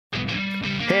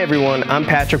Hey everyone, I'm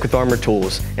Patrick with Armor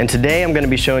Tools, and today I'm going to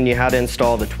be showing you how to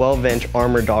install the 12-inch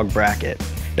Armor Dog bracket.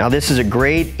 Now this is a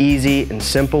great, easy, and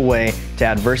simple way to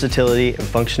add versatility and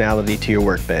functionality to your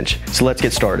workbench. So let's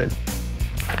get started.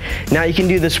 Now you can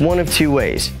do this one of two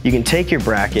ways. You can take your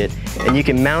bracket and you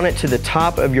can mount it to the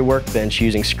top of your workbench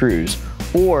using screws,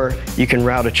 or you can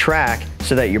route a track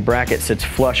so that your bracket sits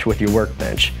flush with your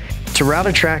workbench. To route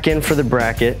a track in for the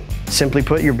bracket, simply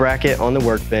put your bracket on the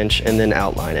workbench and then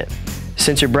outline it.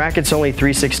 Since your bracket's only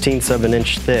 3/16 of an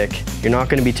inch thick, you're not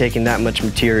going to be taking that much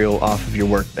material off of your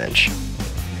workbench.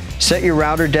 Set your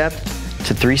router depth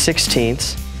to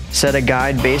 3/16, set a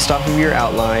guide based off of your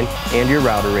outline and your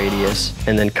router radius,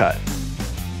 and then cut.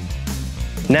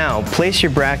 Now, place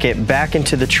your bracket back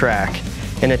into the track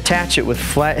and attach it with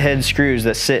flathead screws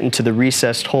that sit into the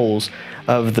recessed holes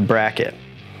of the bracket.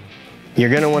 You're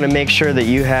going to want to make sure that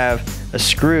you have a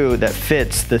screw that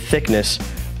fits the thickness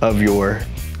of your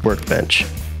workbench.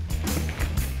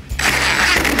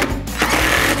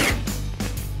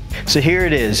 So here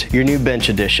it is, your new bench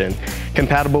edition,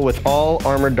 compatible with all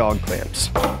Armor Dog clamps.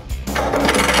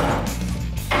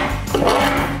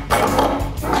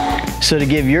 So to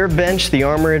give your bench the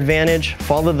Armor advantage,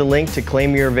 follow the link to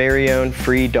claim your very own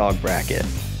free dog bracket.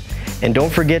 And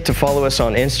don't forget to follow us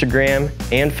on Instagram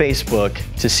and Facebook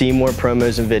to see more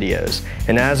promos and videos.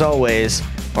 And as always,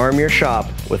 arm your shop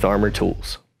with Armor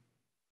Tools.